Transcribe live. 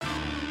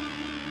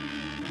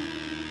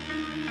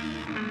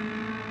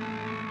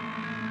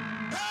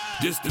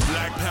This the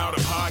Black Powder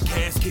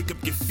Podcast. Kick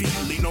up your feet,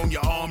 lean on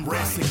your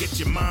armrest, and get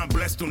your mind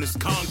blessed on this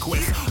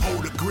conquest.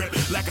 Hold a grip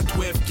like a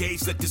 12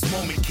 gauge. Let this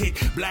moment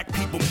kick. Black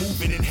people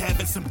moving and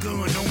having some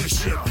gun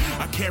ownership.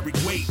 I carry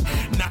weight,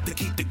 not to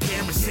keep the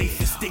camera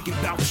safe. It's thinking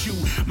about you,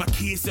 my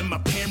kids, and my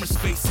parents'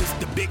 faces.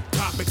 The big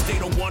topics they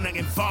don't wanna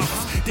involve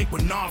us. Think we're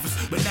novice,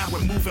 but now we're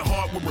moving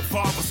hard with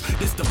revolvers.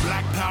 This the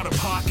Black Powder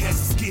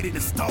Podcast. Let's get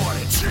it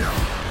started.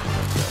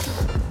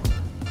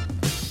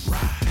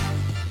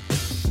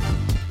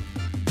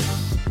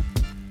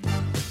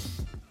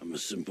 I'm a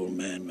simple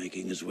man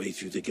making his way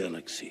through the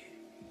galaxy,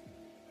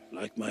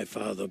 like my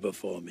father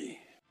before me.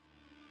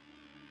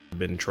 I've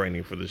been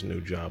training for this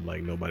new job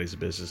like nobody's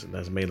business, and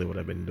that's mainly what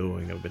I've been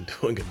doing. I've been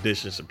doing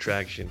addition,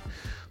 subtraction,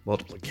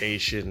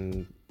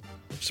 multiplication.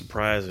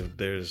 Surprised if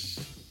there's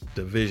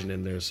division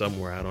in there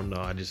somewhere. I don't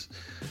know. I just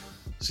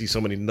see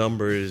so many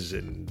numbers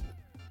and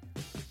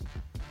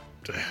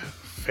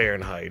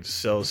Fahrenheit,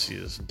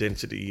 Celsius,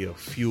 density of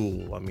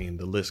fuel. I mean,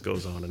 the list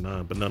goes on and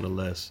on, but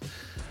nonetheless,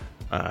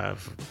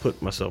 I've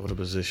put myself in a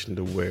position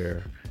to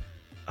where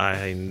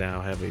I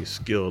now have a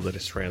skill that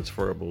is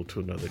transferable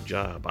to another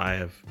job. I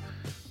have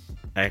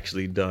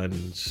actually done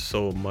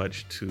so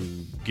much to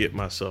get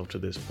myself to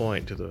this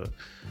point, to the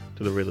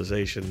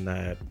realization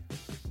that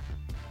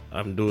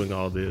I'm doing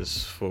all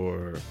this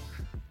for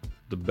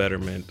the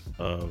betterment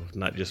of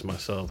not just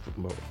myself,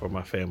 but for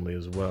my family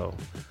as well.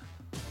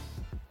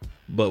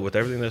 But with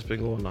everything that's been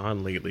going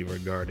on lately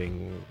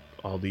regarding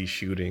all these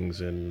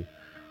shootings and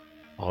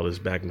all this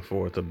back and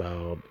forth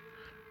about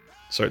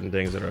certain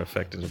things that are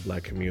affecting the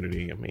black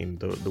community, I mean,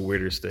 the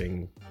weirdest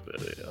thing,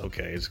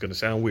 okay, it's going to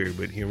sound weird,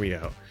 but hear me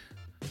out.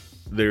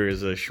 There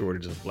is a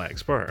shortage of black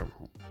sperm.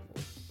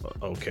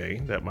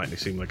 Okay, that might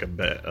seem like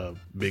a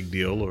big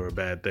deal or a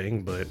bad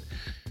thing, but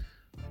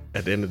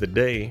at the end of the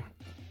day,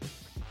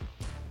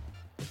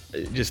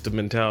 just the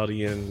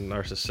mentality in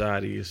our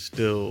society is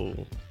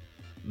still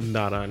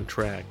not on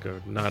track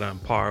or not on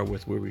par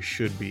with where we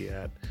should be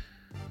at.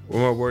 We're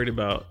more worried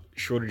about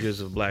shortages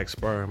of black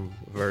sperm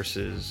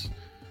versus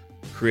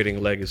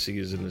creating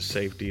legacies in the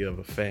safety of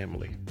a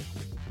family.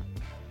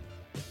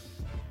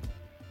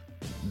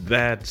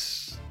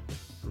 That's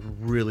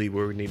really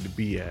where we need to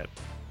be at.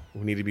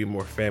 We need to be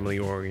more family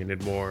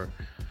oriented, more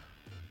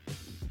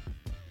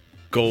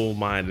goal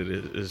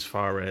minded as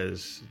far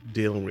as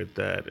dealing with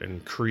that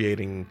and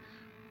creating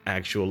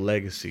actual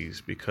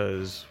legacies,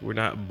 because we're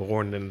not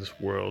born in this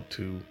world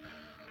to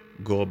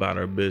go about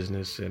our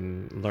business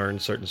and learn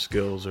certain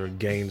skills or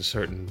gain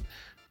certain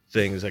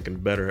things that can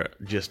better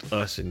just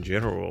us in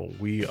general.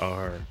 We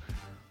are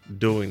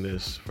doing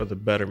this for the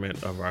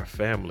betterment of our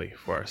family,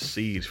 for our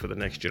seeds, for the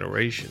next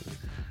generation.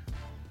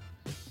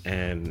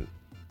 And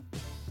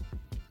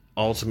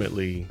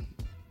ultimately,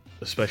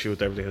 especially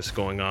with everything that's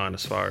going on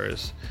as far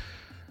as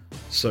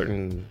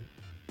certain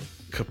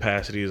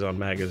capacities on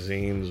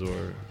magazines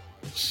or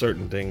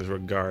certain things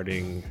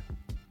regarding,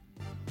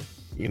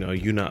 you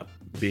not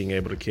being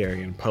able to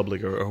carry in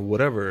public or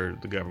whatever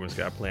the government's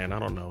got planned. I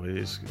don't know.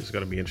 It's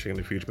going to be interesting in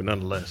the future, but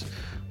nonetheless,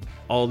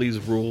 all these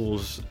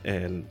rules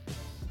and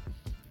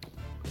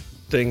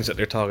things that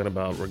they're talking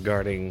about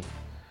regarding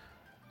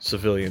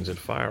civilians and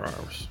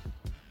firearms,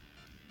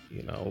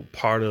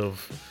 part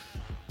of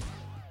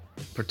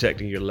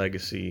protecting your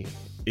legacy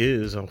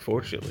is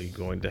unfortunately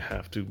going to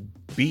have to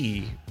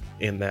be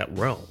in that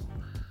realm.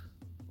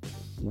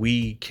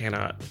 We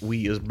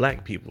as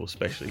black people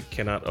especially,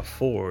 cannot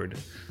afford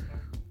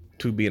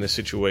to be in a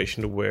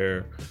situation to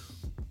where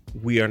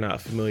we are not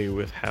familiar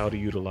with how to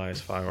utilize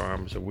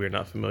firearms, or we're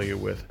not familiar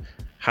with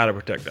how to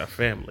protect our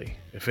family.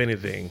 If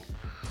anything,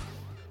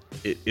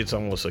 it's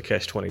almost a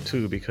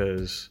catch-22,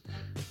 because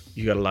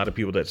you got a lot of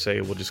people that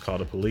say, we'll just call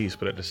the police,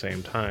 but at the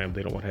same time,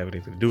 they don't want to have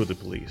anything to do with the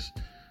police.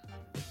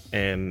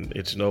 And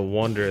it's no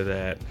wonder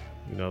that,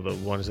 the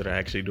ones that are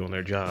actually doing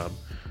their job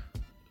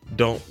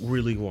don't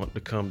really want to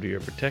come to your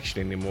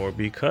protection anymore,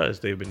 because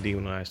they've been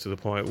demonized to the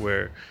point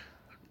where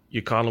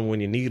you call them when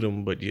you need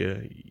them, but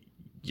you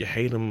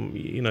hate them,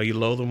 you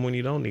loathe them when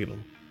you don't need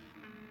them.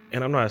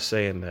 And I'm not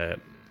saying that,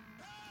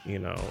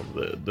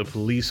 the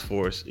police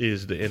force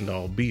is the end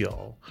all be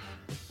all,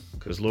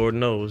 because Lord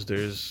knows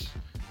there's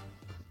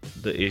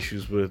the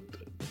issues with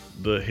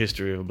the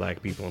history of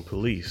black people and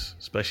police,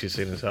 especially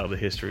seeing as how the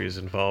history is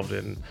involved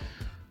in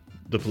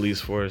the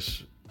police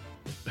force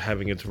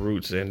having its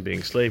roots in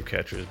being slave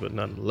catchers. But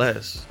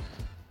nonetheless,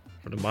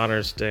 from the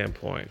modern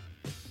standpoint,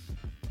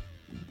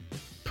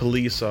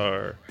 police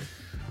are,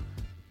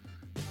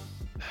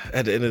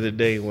 at the end of the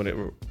day,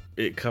 when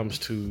it comes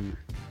to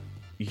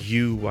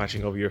you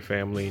watching over your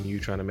family and you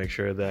trying to make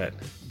sure that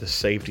the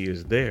safety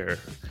is there,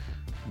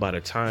 by the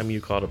time you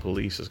call the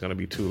police, it's going to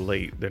be too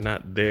late. They're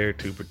not there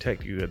to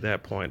protect you at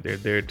that point. They're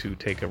there to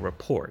take a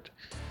report,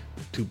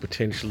 to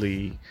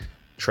potentially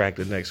track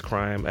the next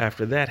crime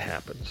after that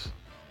happens.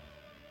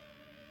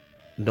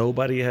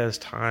 Nobody has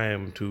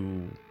time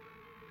to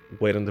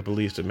wait on the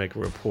police to make a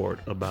report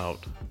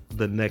about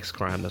the next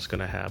crime that's going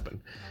to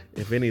happen.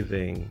 If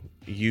anything,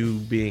 you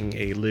being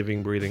a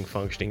living, breathing,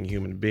 functioning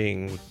human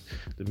being with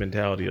the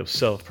mentality of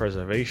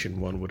self-preservation,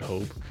 one would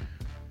hope,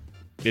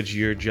 it's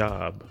your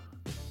job,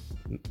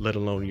 let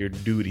alone your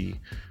duty,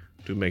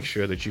 to make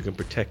sure that you can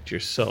protect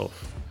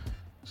yourself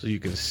so you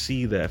can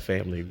see that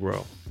family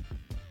grow.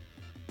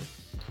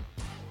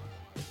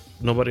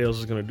 Nobody else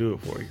is going to do it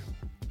for you.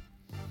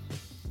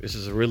 This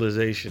is a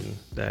realization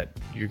that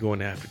you're going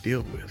to have to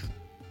deal with.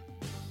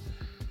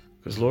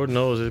 Because Lord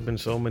knows there's been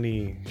so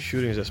many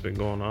shootings that's been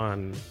going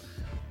on,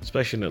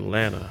 especially in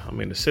Atlanta. I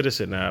mean, the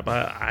Citizen app,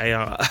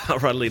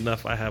 ironically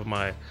enough, I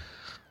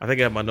think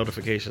I have my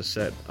notifications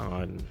set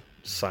on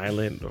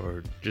silent,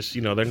 or just,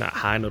 they're not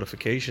high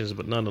notifications,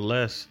 but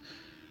nonetheless,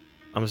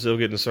 I'm still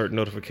getting certain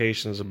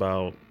notifications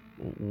about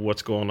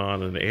what's going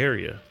on in the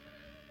area.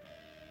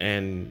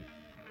 And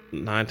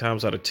 9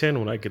 times out of 10,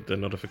 when I get the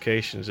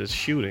notifications, it's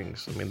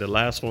shootings. I mean, the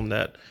last one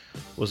that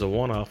was a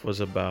one-off was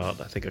about,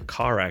 I think, a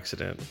car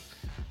accident.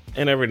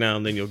 And every now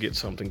and then you'll get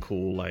something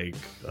cool like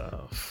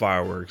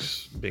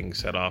fireworks being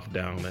set off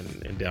down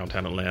in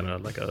downtown Atlanta,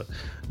 like a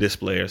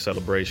display or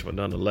celebration. But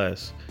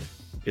nonetheless,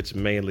 it's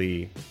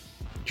mainly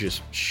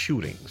just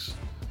shootings.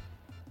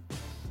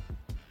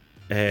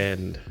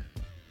 And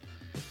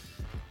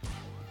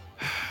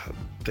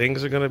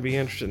things are going to be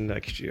interesting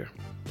next year.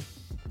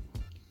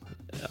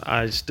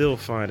 I still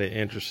find it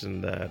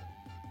interesting that,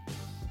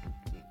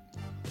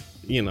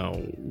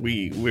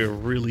 we're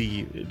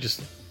really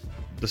just,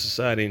 the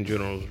society in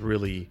general is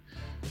really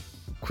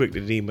quick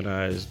to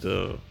demonize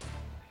the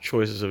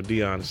choices of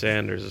Deion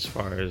Sanders as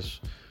far as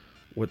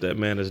what that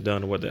man has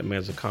done and what that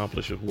man's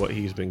accomplished with what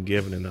he's been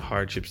given and the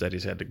hardships that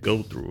he's had to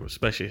go through,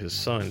 especially his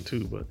son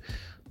too. But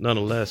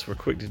nonetheless, we're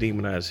quick to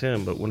demonize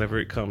him. But whenever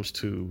it comes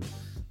to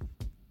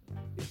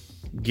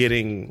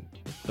getting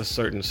a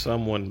certain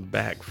someone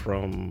back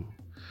from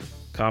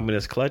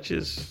communist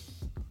clutches,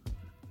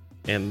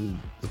 and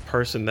the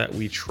person that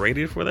we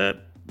traded for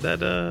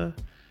that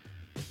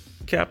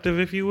captive,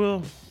 if you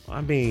will,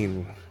 I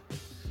mean,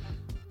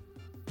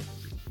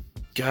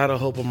 gotta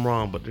hope I'm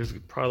wrong, but there's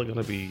probably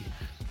gonna be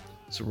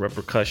some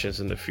repercussions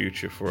in the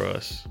future for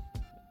us.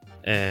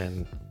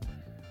 And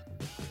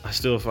I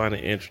still find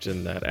it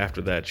interesting that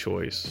after that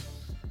choice,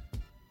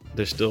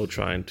 they're still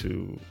trying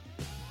to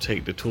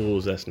take the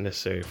tools that's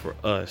necessary for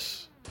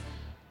us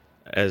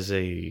as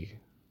a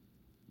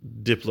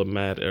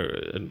democratic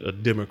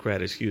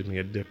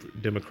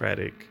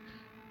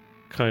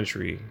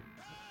country.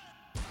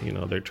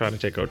 They're trying to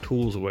take our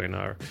tools away and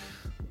our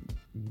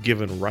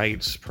given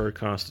rights per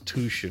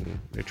Constitution.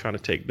 They're trying to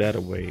take that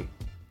away,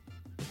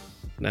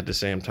 and at the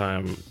same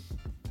time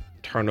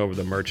turn over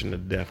the merchant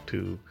of death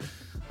to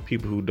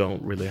people who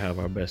don't really have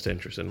our best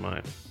interest in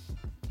mind.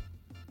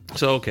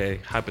 So,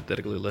 okay,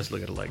 hypothetically, let's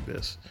look at it like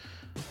this.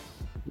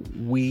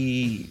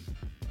 We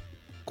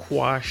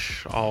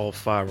quash all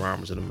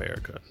firearms in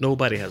America.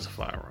 Nobody has a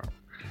firearm,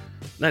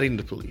 not even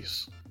the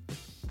police.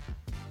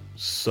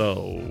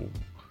 So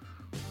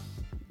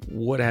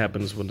what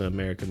happens when the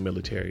American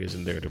military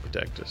isn't there to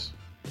protect us?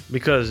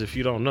 Because if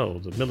you don't know,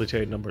 the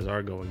military numbers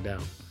are going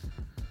down.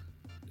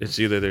 It's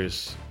either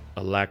there's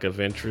a lack of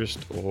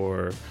interest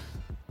or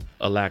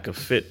a lack of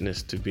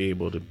fitness to be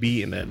able to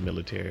be in that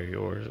military,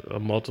 or a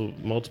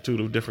multitude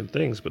of different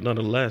things. But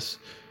nonetheless,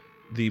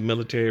 the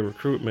military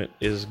recruitment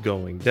is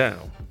going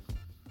down.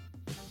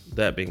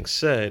 That being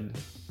said,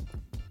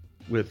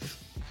 with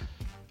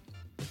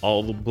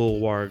all the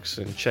bulwarks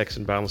and checks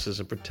and balances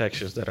and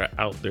protections that are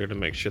out there to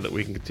make sure that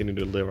we can continue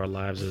to live our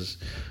lives as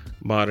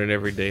modern,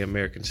 everyday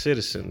American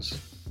citizens,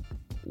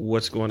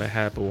 what's going to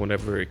happen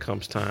whenever it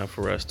comes time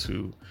for us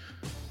to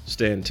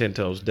stand 10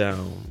 toes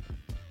down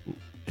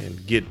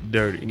and get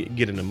dirty,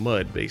 get in the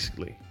mud,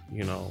 basically?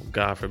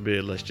 God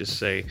forbid, let's just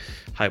say,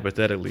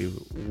 hypothetically,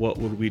 what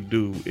would we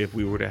do if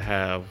we were to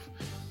have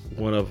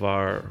one of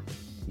our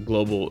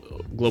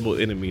global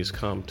enemies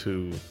come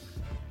to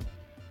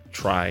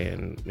try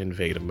and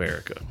invade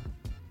America?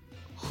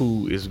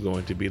 Who is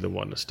going to be the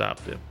one to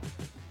stop them?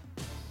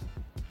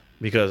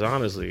 Because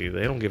honestly,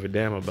 they don't give a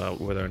damn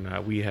about whether or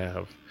not we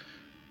have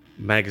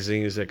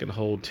magazines that can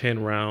hold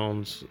 10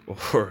 rounds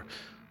or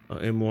an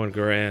M1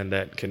 Garand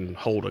that can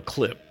hold a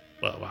clip.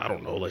 Well, I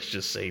don't know, let's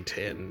just say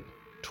 10,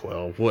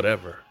 12,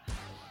 whatever.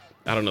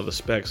 I don't know the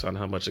specs on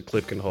how much a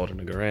clip can hold in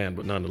a Garand,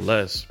 but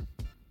nonetheless,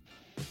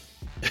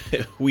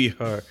 we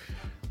are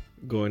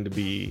going to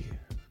be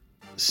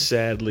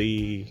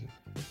sadly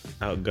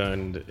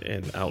outgunned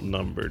and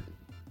outnumbered,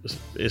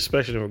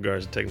 especially in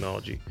regards to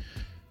technology.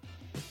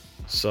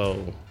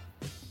 So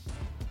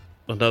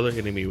another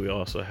enemy we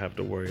also have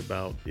to worry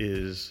about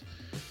is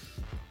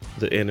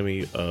the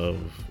enemy of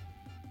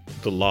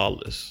the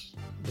lawless,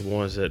 the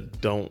ones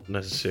that don't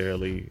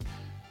necessarily,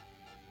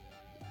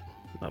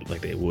 not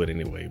like they would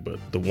anyway, but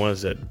the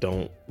ones that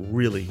don't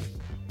really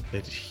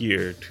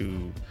adhere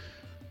to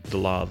the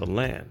law of the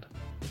land.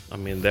 I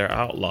mean, they're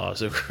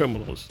outlaws, they're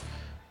criminals.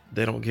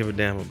 They don't give a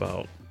damn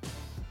about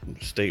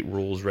state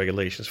rules,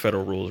 regulations,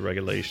 federal rules,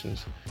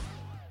 regulations.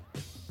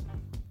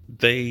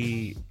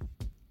 They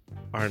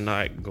are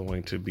not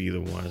going to be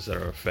the ones that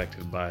are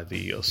affected by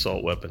the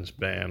assault weapons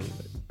ban,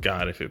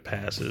 God, if it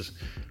passes,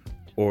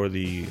 or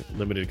the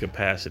limited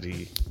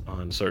capacity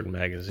on certain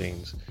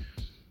magazines.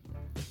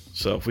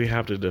 So if we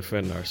have to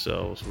defend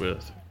ourselves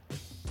with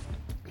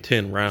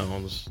 10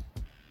 rounds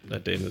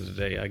at the end of the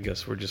day, I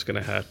guess we're just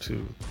going to have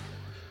to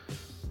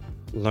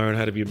learn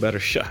how to be better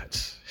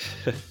shots.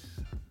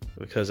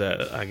 Because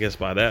I guess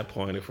by that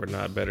point, if we're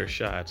not better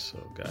shots,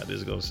 oh God, this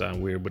is going to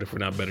sound weird, but if we're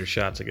not better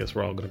shots, I guess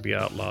we're all going to be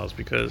outlaws,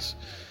 because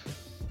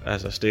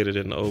as I stated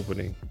in the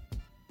opening,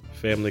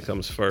 family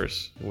comes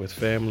first. And with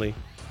family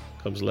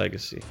comes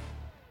legacy.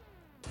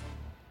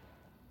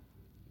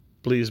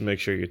 Please make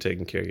sure you're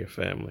taking care of your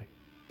family.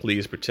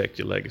 Please protect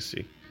your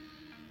legacy.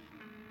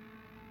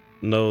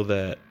 Know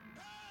that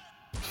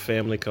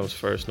family comes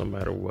first no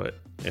matter what.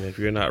 And if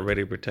you're not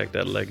ready to protect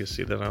that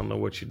legacy, then I don't know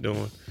what you're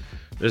doing.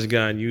 There's a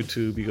guy on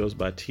YouTube, he goes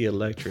by T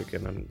Electric,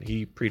 and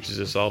he preaches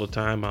this all the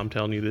time. I'm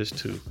telling you this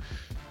too.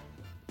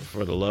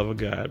 For the love of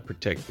God,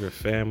 protect your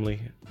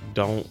family.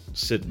 Don't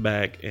sit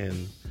back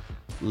and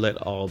let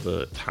all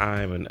the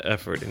time and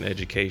effort and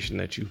education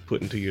that you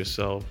put into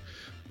yourself,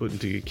 put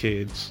into your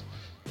kids,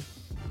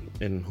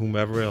 and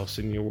whomever else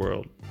in your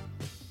world,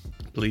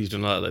 please do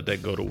not let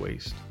that go to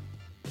waste.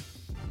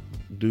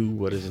 Do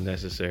what is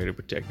necessary to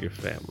protect your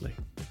family.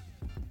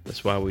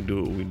 That's why we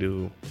do what we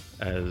do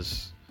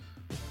as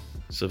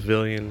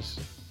civilians,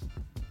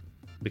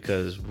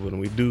 because when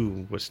we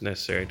do what's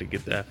necessary to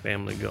get that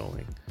family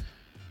going,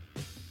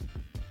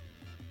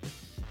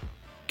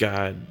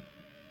 God,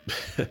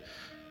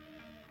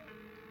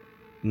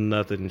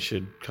 nothing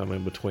should come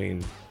in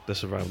between the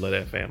survival of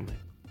that family.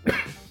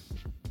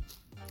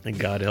 And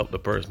God help the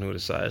person who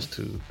decides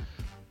to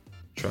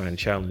try and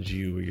challenge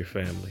you or your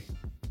family.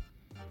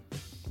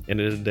 End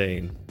of the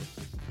day,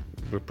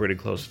 we're pretty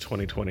close to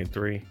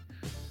 2023.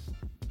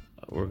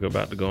 We're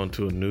about to go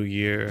into a new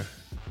year.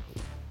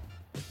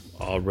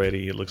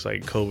 Already, it looks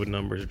like COVID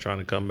numbers are trying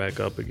to come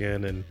back up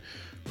again, and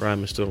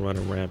crime is still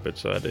running rampant.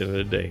 So at the end of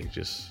the day,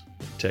 just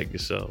protect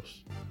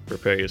yourselves.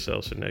 Prepare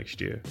yourselves for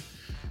next year.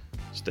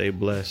 Stay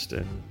blessed,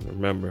 and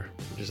remember,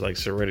 just like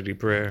Serenity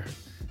Prayer,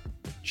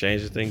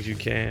 change the things you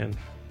can.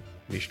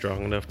 Be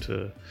strong enough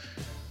to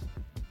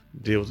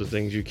deal with the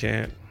things you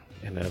can't,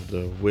 and have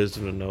the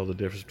wisdom to know the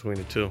difference between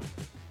the two.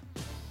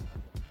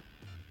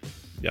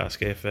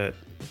 Yasuke Fett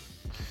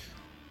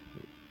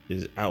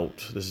is out.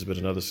 This has been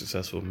another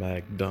successful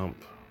Mag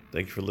Dump.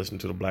 Thank you for listening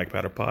to the Black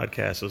Powder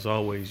Podcast. As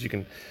always, you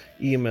can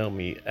email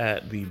me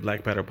at the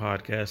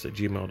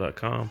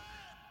blackpowderpodcast@gmail.com.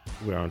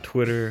 We're on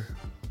Twitter.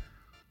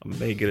 I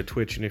may get a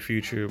Twitch in the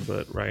future,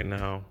 but right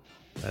now,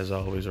 as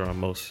always, are on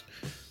most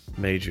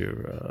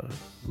major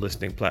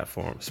listening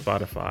platforms: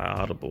 Spotify,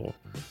 Audible,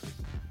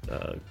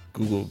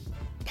 Google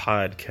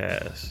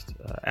Podcast,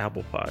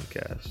 Apple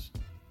Podcast.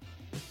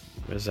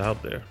 It's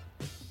out there.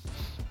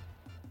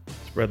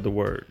 Spread the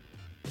word.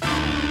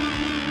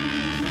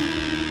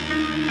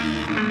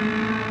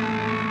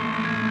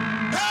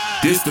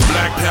 This the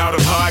Black Powder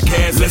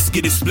Podcast, let's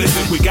get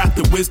explicit. We got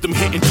the wisdom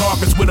hitting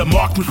targets with a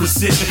marksman's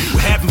precision.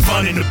 We're having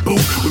fun in the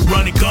booth, we're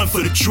running gun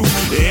for the truth.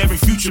 Every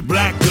future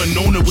black gun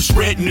owner, we're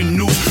spreading the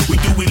news. We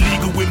do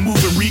illegal, we're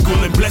moving regal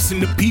and blessing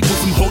the people.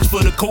 Some hopes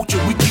for the culture,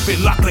 we keep it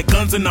locked like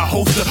guns in our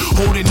holster.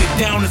 Holding it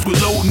down as we're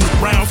loading the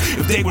rounds.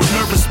 If they were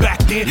nervous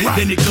back then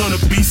they're gonna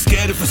be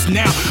scared of us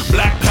now.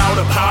 Black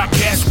Powder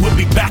Podcast, we'll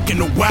be back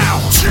in a while.